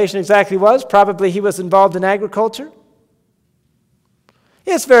occupation exactly was. Probably he was involved in agriculture.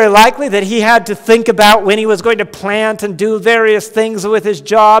 It's very likely that he had to think about when he was going to plant and do various things with his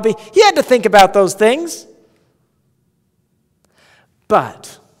job. He had to think about those things.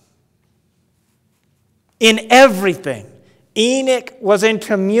 But in everything, Enoch was in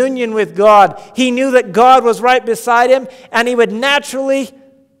communion with God. He knew that God was right beside him, and he would naturally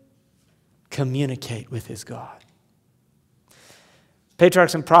communicate with his God.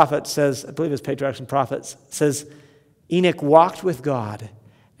 Patriarchs and Prophets says, I believe it's Patriarchs and Prophets, says Enoch walked with God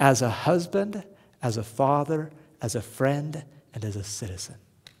as a husband, as a father, as a friend, and as a citizen.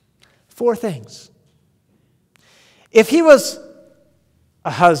 4 things. If he was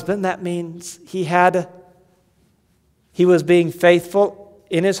a husband, that means he was being faithful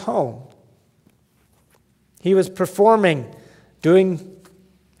in his home. He was performing,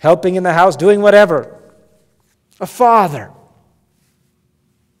 helping in the house, doing whatever. A father.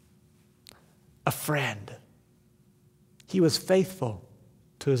 A friend. He was faithful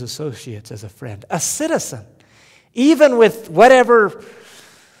to his associates as a friend. A citizen. Even with whatever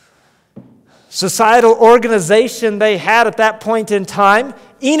societal organization they had at that point in time,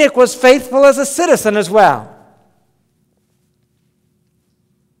 Enoch was faithful as a citizen as well.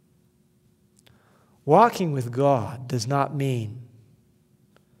 Walking with God does not mean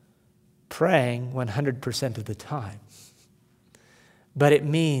praying 100% of the time, but it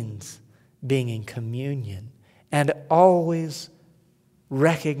means being in communion and always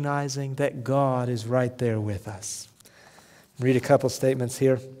recognizing that God is right there with us. Read a couple statements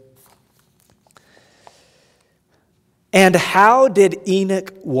here. And how did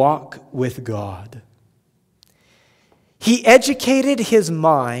Enoch walk with God? He educated his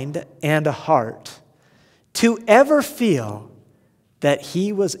mind and heart to ever feel that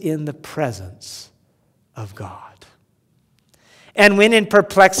he was in the presence of God. And when in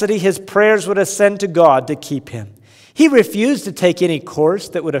perplexity, his prayers would ascend to God to keep him. He refused to take any course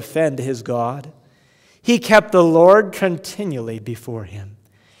that would offend his God. He kept the Lord continually before him.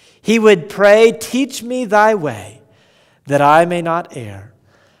 He would pray, "Teach me thy way, that I may not err.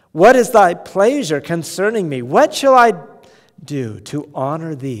 What is thy pleasure concerning me? What shall I do to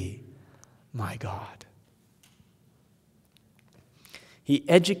honor thee, my God?" He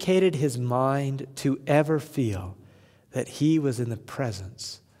educated his mind to ever feel that he was in the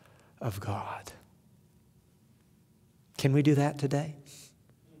presence of God. Can we do that today?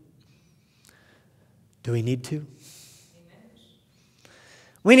 Do we need to?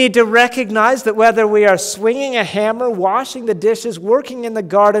 We need to recognize that whether we are swinging a hammer, washing the dishes, working in the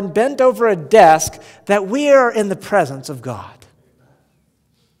garden, bent over a desk, that we are in the presence of God.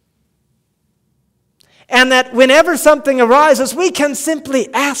 And that whenever something arises, we can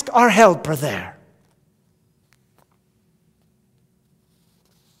simply ask our helper there.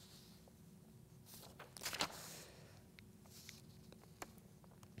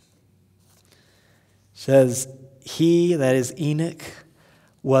 Says, he, that is Enoch,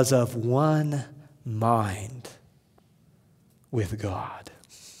 was of one mind with God.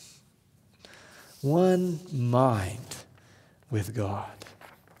 One mind with God.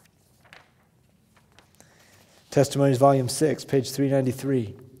 Testimonies, Volume 6, page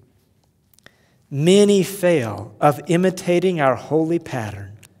 393. Many fail of imitating our holy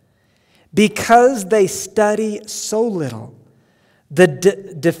pattern because they study so little the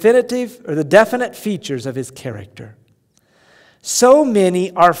definite features of his character. So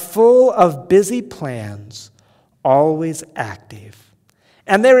many are full of busy plans, always active,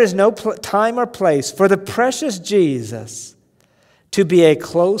 and there is no time or place for the precious Jesus to be a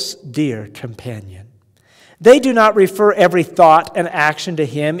close, dear companion. They do not refer every thought and action to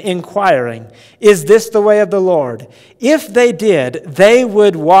him, inquiring, "Is this the way of the Lord?" If they did, they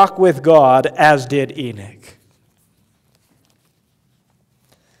would walk with God as did Enoch.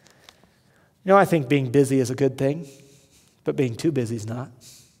 You know, I think being busy is a good thing, but being too busy is not.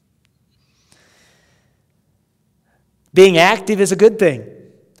 Being active is a good thing,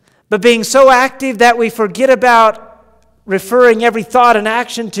 but being so active that we forget about referring every thought and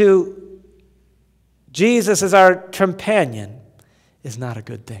action to Jesus as our companion is not a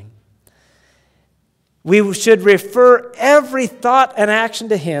good thing. We should refer every thought and action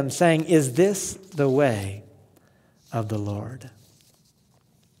to him, saying, "Is this the way of the Lord?"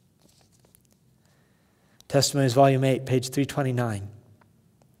 Testimonies, Volume 8, page 329.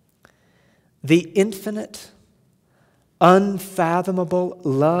 The infinite, unfathomable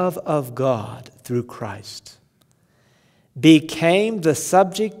love of God through Christ became the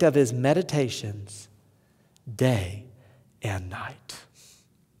subject of his meditations day and night.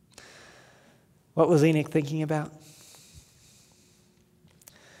 What was Enoch thinking about?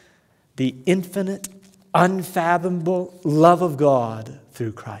 The infinite, unfathomable love of God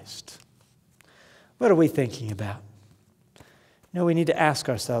through Christ. What are we thinking about? We need to ask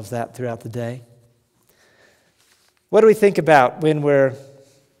ourselves that throughout the day. What do we think about when we're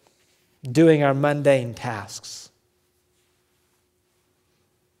doing our mundane tasks?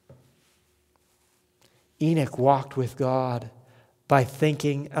 Enoch walked with God by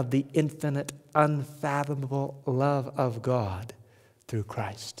thinking of the infinite, unfathomable love of God through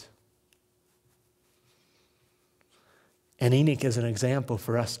Christ. And Enoch is an example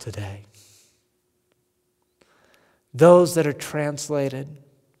for us today. Those that are translated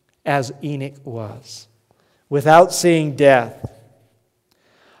as Enoch was, without seeing death,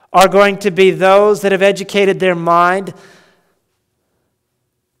 are going to be those that have educated their mind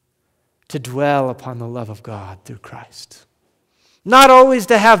to dwell upon the love of God through Christ. Not always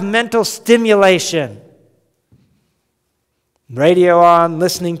to have mental stimulation. Radio on,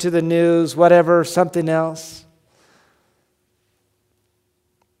 listening to the news, whatever, something else.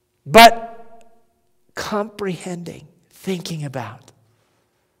 But comprehending, thinking about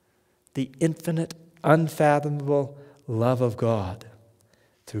the infinite, unfathomable love of God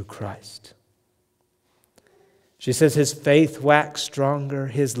through Christ. She says his faith waxed stronger,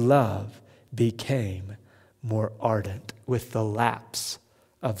 his love became more ardent with the lapse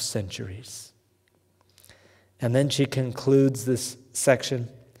of centuries. And then she concludes this section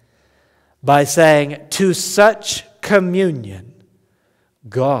by saying, to such communion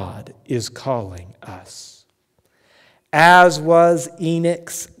God is calling us. As was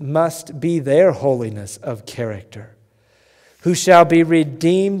Enoch's, must be their holiness of character, who shall be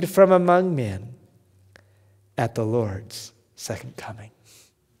redeemed from among men at the Lord's second coming.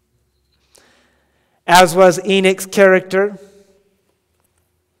 As was Enoch's character,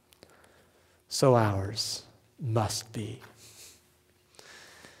 so ours must be.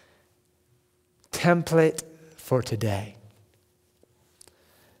 Template for today.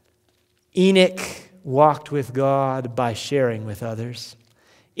 Enoch walked with God by sharing with others.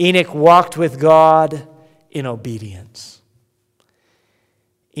 Enoch walked with God in obedience.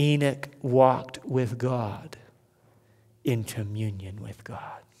 Enoch walked with God in communion with God.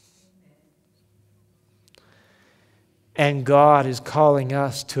 And God is calling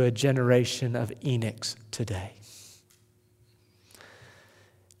us to a generation of Enochs today.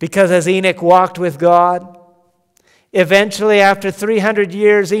 Because as Enoch walked with God, eventually after 300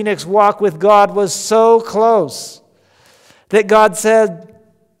 years, Enoch's walk with God was so close that God said,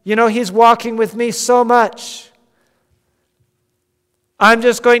 he's walking with me so much. I'm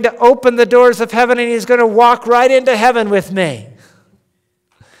just going to open the doors of heaven and he's going to walk right into heaven with me.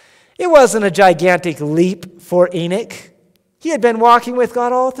 It wasn't a gigantic leap for Enoch. He had been walking with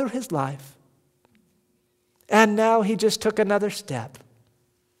God all through his life. And now he just took another step,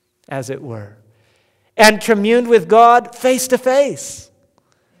 as it were, and communed with God face to face.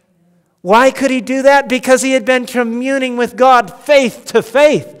 Why could he do that? Because he had been communing with God faith to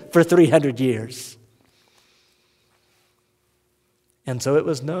faith for 300 years. And so it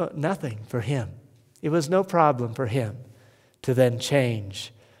was nothing for him. It was no problem for him to then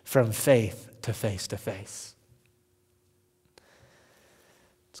change from faith to face to face.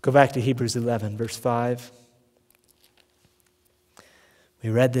 Let's go back to Hebrews 11, verse 5. We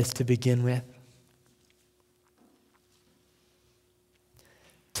read this to begin with.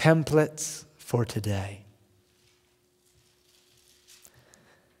 Templates for today.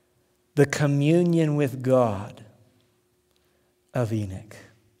 The communion with God of Enoch.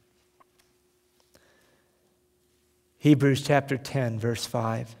 Hebrews chapter 10, verse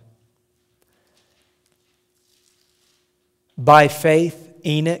 5. By faith,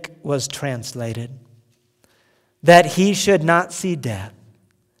 Enoch was translated, that he should not see death,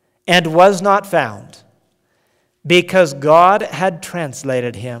 and was not found, because God had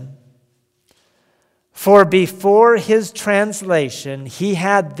translated him. For before his translation, he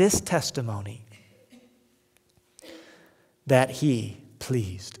had this testimony, that he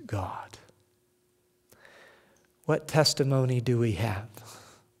pleased God. What testimony do we have?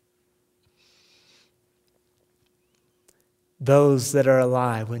 Those that are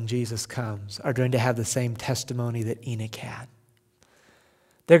alive when Jesus comes are going to have the same testimony that Enoch had.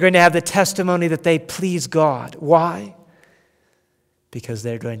 They're going to have the testimony that they please God. Why? Because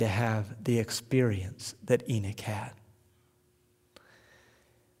they're going to have the experience that Enoch had.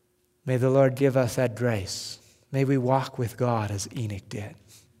 May the Lord give us that grace. May we walk with God as Enoch did.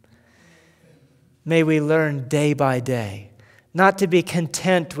 May we learn day by day not to be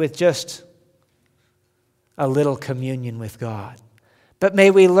content with just a little communion with God. But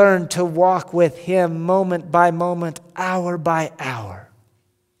may we learn to walk with Him moment by moment, hour by hour.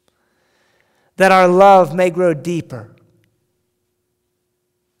 That our love may grow deeper.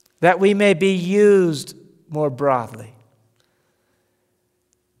 That we may be used more broadly.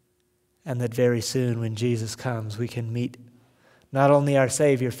 And that very soon when Jesus comes, we can meet not only our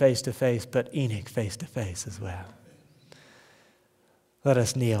Savior face to face, but Enoch face to face as well. Let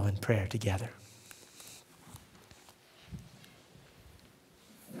us kneel in prayer together.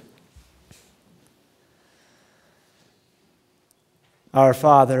 Our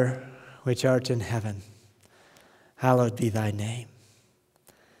Father, which art in heaven, hallowed be thy name.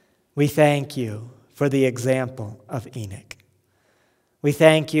 We thank you for the example of Enoch. We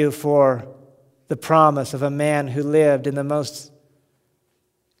thank you for the promise of a man who lived in the most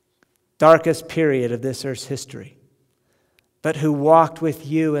darkest period of this earth's history, but who walked with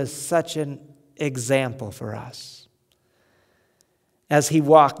you as such an example for us. As he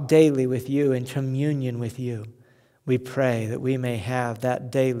walked daily with you in communion with you, we pray that we may have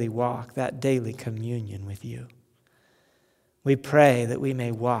that daily walk, that daily communion with you. We pray that we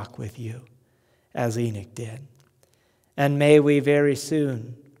may walk with you as Enoch did. And may we very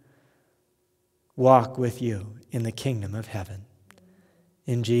soon walk with you in the kingdom of heaven.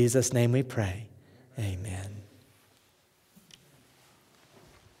 In Jesus' name we pray. Amen.